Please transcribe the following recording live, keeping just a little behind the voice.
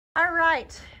All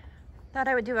right, thought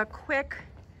I would do a quick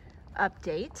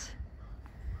update.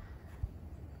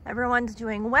 Everyone's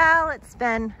doing well. It's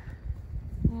been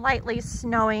lightly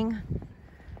snowing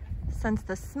since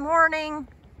this morning.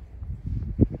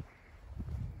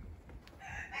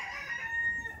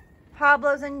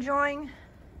 Pablo's enjoying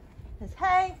his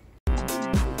hay.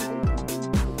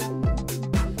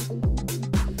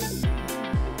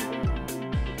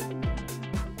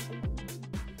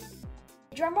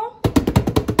 Drum roll.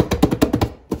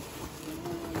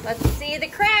 Let's see the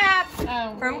crab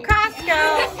from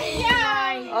Costco.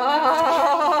 Yeah.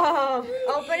 Oh,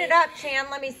 open it up, Chan.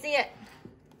 Let me see it.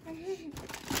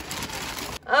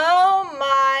 Oh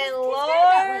my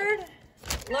Lord.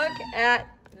 Look at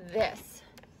this.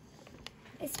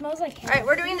 It smells like All right,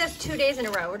 we're doing this 2 days in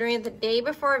a row. We're doing it the day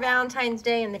before Valentine's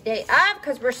Day and the day of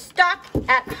because we're stuck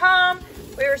at home.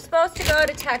 We were supposed to go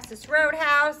to Texas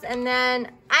Roadhouse, and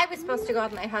then I was supposed to go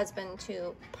with my husband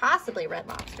to possibly Red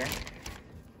Lobster.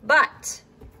 But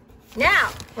now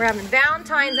we're having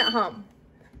Valentine's at home.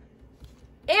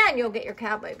 And you'll get your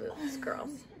cowboy boots,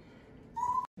 girls.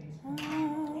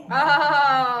 Oh,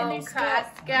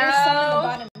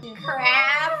 Costco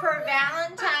crab for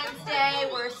Valentine's Day.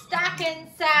 We're stuck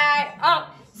inside. Oh,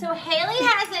 so Haleigh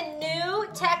has a new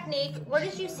technique. Where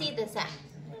did you see this at?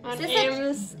 Is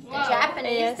this a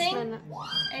Japanese thing?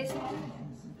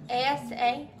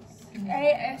 ASA?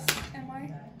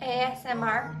 ASMR.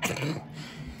 ASMR.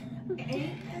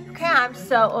 Okay, I'm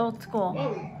so old school.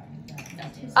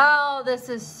 Oh, this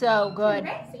is so good.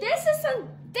 This is some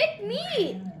thick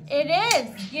meat. It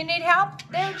is. You need help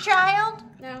there, child?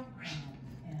 No.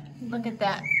 Look at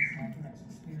that.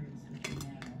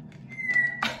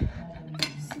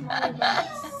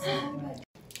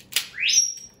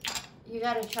 You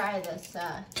gotta try this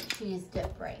cheese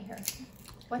dip right here.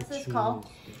 What's this called?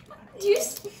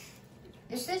 Is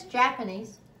this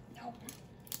Japanese? No.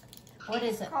 What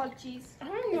is it? It's called cheese. I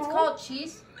don't know. It's called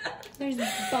cheese? There's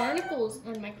barnacles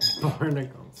on my crab.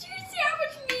 Barnacles. Do you see how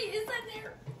much meat is in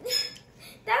there?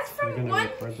 That's from one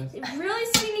really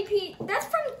skinny piece. That's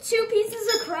from 2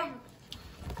 pieces of crab.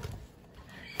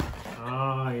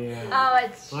 Oh, yeah. Oh,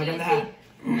 it's cheesy. Look at that.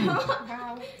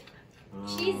 Wow.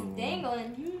 Cheese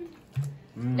dangling.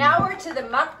 Now we're to the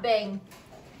mukbang.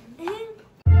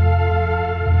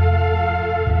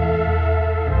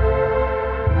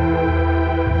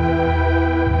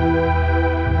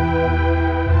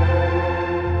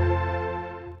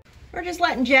 We're just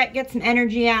letting Jet get some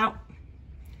energy out.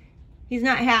 He's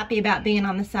not happy about being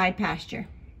on the side pasture,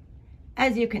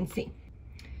 as you can see.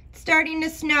 It's starting to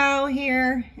snow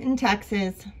here in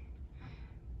Texas.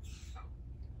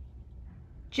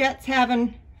 Jet's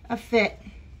having a fit.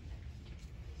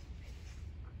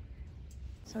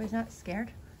 So he's not scared?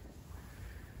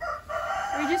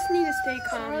 We just need to stay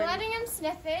calm. So we're letting him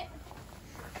sniff it.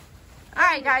 All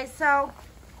right, guys, so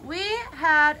we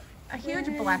had a huge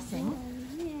blessing.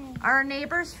 Our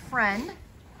neighbor's friend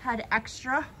had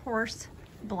extra horse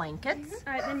blankets.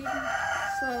 All right, then you can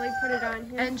slowly put it on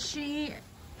here. And she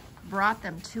brought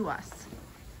them to us.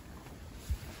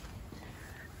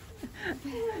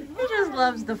 He just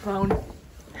loves the phone.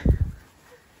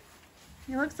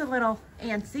 He looks a little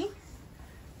antsy.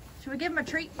 Should we give him a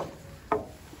treat? Sure.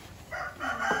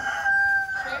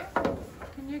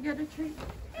 Can you get a treat?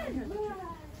 All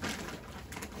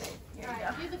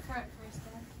right, do the front first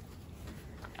then.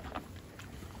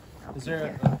 Is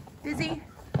there Busy?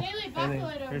 Haleigh, buckle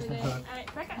it over here's the there. hook. All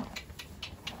right, back up.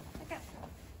 Back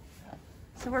up.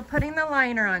 So we're putting the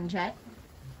liner on Jet.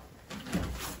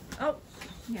 Oh,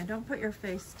 yeah, don't put your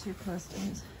face too close to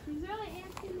his. He's really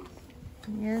antsy.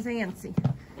 He is antsy.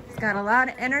 He's got a lot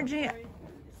of energy.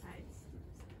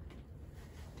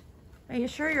 Are you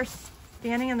sure you're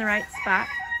standing in the right spot?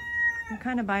 You're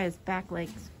kind of by his back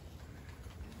legs.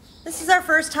 This is our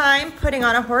first time putting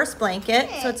on a horse blanket,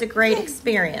 so it's a great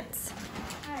experience.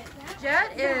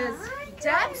 Jet is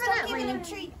definitely... Him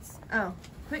treats. Oh,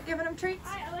 quit giving him treats?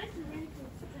 I like the really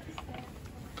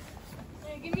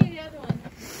cool. Give me the other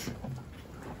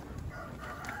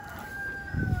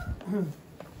one.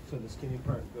 So the skinny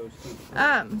part goes through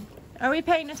the Are we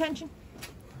paying attention?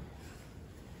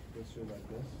 goes through like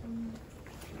this. And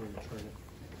then you turn it.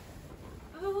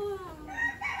 Oh.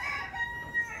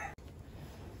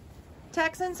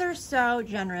 Texans are so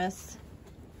generous.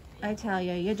 I tell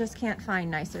you, you just can't find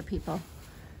nicer people.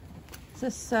 This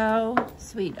is so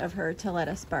sweet of her to let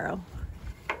us borrow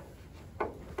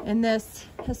in this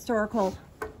historical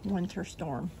winter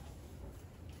storm.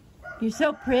 You're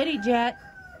so pretty, Jet.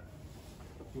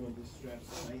 You want this strap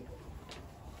tight?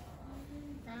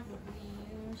 Probably.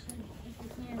 If you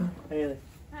can. Haleigh,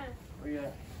 Huh. where you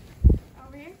at?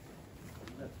 Over here?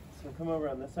 come over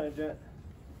on this side, Jet.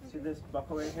 See this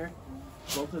buckle right here?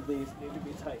 Both of these need to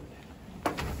be tightened.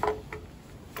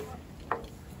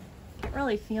 Can't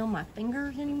really feel my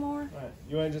fingers anymore. All right,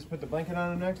 you want to just put the blanket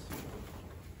on it next?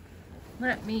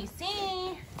 Let me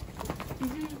see.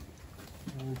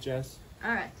 Jess.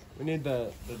 All right. We need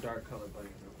the dark colored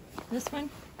blanket. This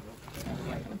one?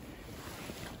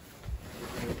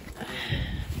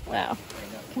 Wow.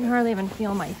 Can hardly even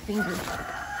feel my fingers.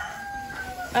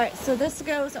 All right, so this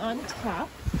goes on top.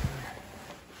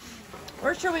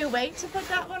 Or should we wait to put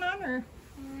that one on, or?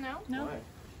 No. No? Why?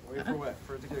 Wait for what?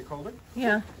 For it to get colder?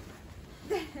 Yeah.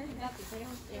 Not the tail.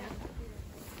 Yeah.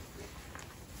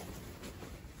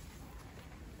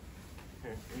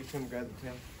 Here, you can grab the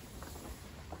tail.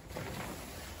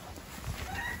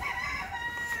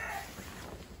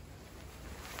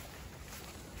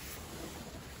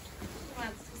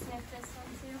 Wants to sniff this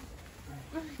one too.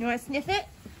 You want to sniff it?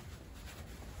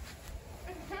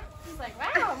 He's like,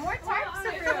 wow, more tarps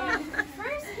around.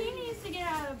 First, he needs to get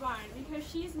out of the barn because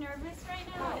she's nervous right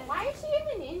now. Why is she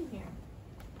even in here?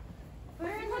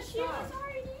 Because she was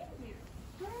already in here.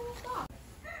 Where in the stop?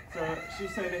 So she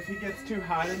said if he gets too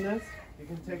hot in this, you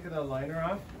can take the liner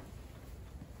off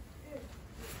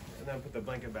and then put the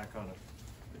blanket back on it.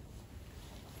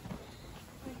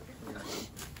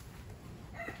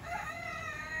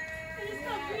 I just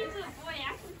got breathed to the boy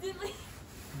accidentally.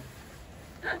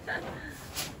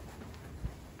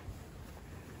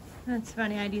 That's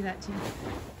funny, I do that too.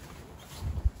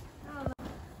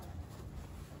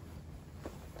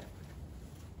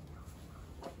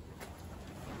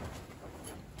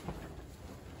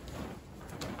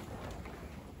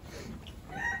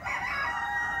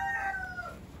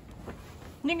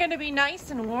 You're gonna be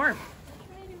nice and warm.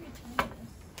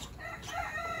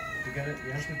 You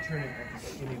have to turn it at the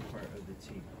skinny part of the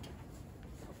teeth.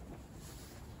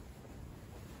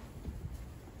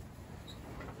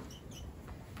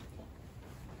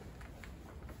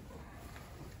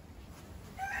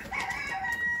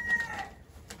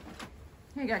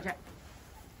 Here you go, Jack.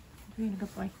 You're being a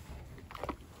good boy.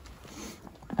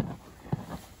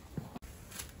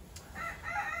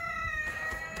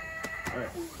 Alright,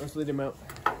 let's lead him out.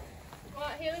 Well,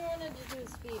 Haley wanted to do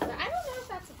his feet, but I don't know if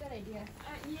that's a good idea.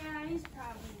 Yeah, he's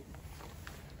probably.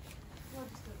 We'll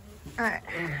just do it. All right.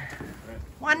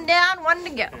 One down, one to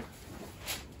go.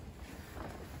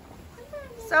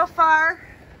 So far,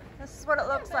 this is what it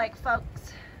looks like, folks.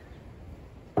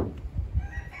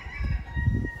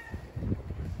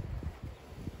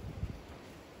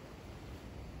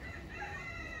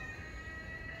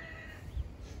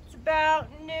 It's about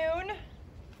noon.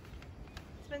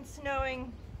 It's been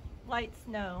snowing, light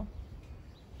snow,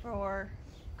 for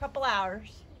a couple hours.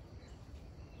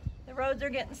 The roads are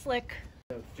getting slick.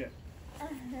 So, Jet.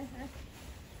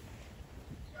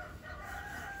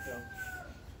 So,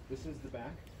 this is the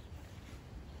back.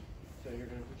 So you're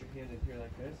going to put your hand in here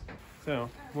like this. So,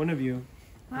 one of you.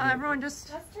 Well, everyone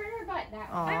just... Let's turn her butt that way.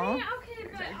 Aw. I mean, okay,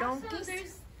 but Our also donkeys.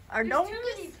 there's Our too donkeys.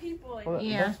 many people in Well,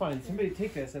 Yeah. that's fine. Somebody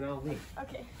take this and I'll leave.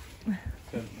 Okay.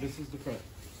 So, this is the front.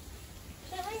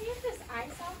 Should I get this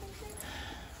ice off and shit?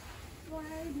 Why?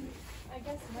 I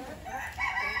guess not.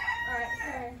 Alright,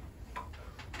 sorry.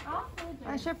 I'll hold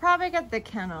I it. should probably get the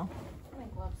kennel. My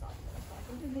gloves off for a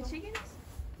second. The chickens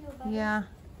feel better. Yeah.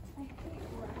 I hate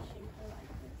rushing her like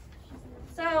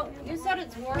this. So, you said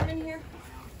it's warm in here?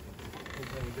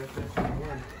 Okay, we got this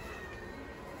warm.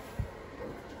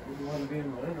 Would you want to be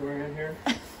in my underwear in here?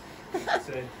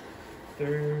 Say,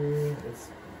 it's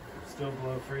still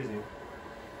below freezing.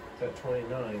 It's at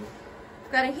 29.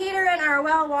 We've got a heater in our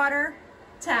well water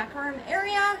tack room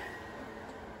area.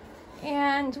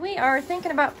 And we are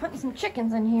thinking about putting some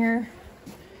chickens in here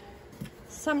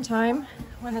sometime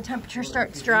when the temperature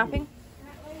starts dropping.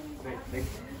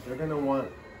 They're going to want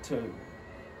to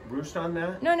roost on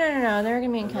that? No, they're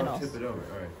gonna be in Or don't kennels. tip it over,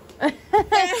 alright.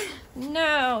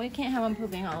 No, we can't have them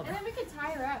pooping all And over. then we could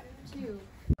tie her up too.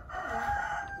 Look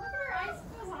at her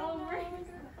icicles all over.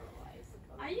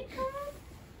 Are you cold?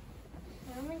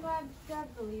 I'm glad Dad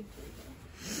believed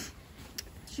her.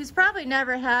 She's probably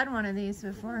never had one of these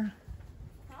before.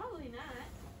 Probably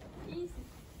not. Easy.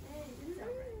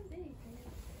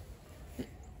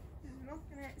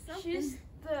 She's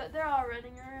they're all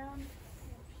running around.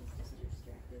 She's just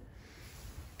distracted.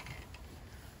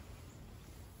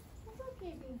 That's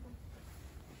okay, baby.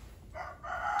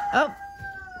 Oh,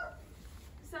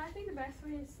 So I think the best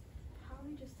way is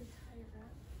probably just to tie her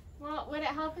up. Well, would it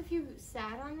help if you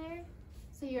sat on there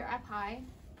so you're up high?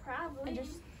 Probably.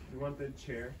 You want the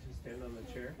chair to stand on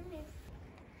the chair?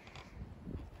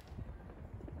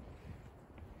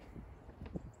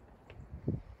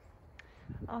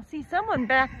 I'll see someone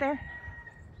back there.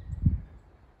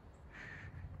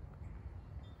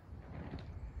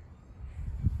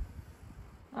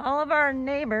 all of our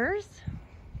neighbors.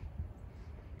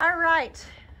 All right,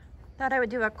 thought I would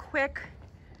do a quick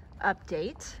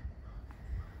update.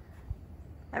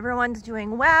 Everyone's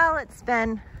doing well. It's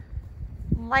been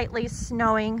lightly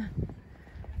snowing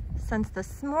since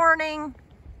this morning.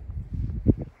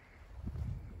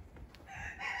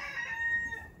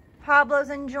 Pablo's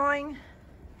enjoying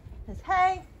his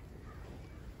hay.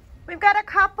 We've got a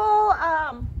couple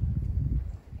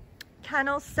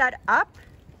kennels set up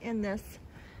in this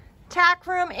tack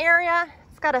room area.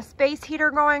 It's got a space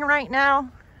heater going right now.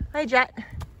 Hi, Jet.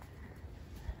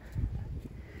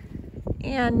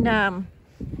 And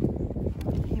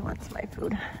he wants my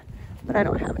food, but I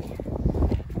don't have any.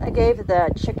 I gave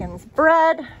the chickens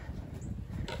bread,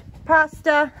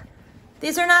 pasta.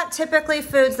 These are not typically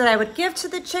foods that I would give to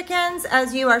the chickens,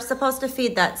 as you are supposed to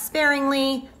feed that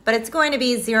sparingly, but it's going to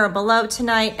be 0 below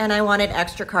tonight, and I wanted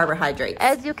extra carbohydrates.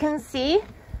 As you can see,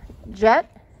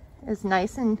 Jet is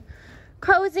nice and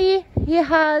cozy. He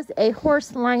has a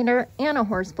horse liner and a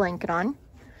horse blanket on.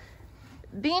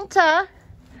 Binta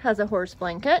has a horse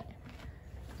blanket.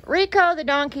 Rico, the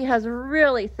donkey, has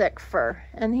really thick fur,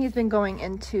 and he's been going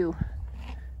into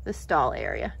the stall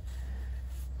area.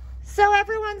 So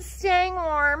everyone's staying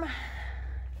warm.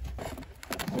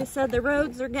 They said the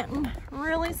roads are getting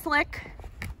really slick.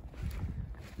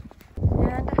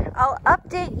 And I'll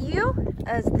update you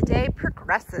as the day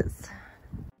progresses.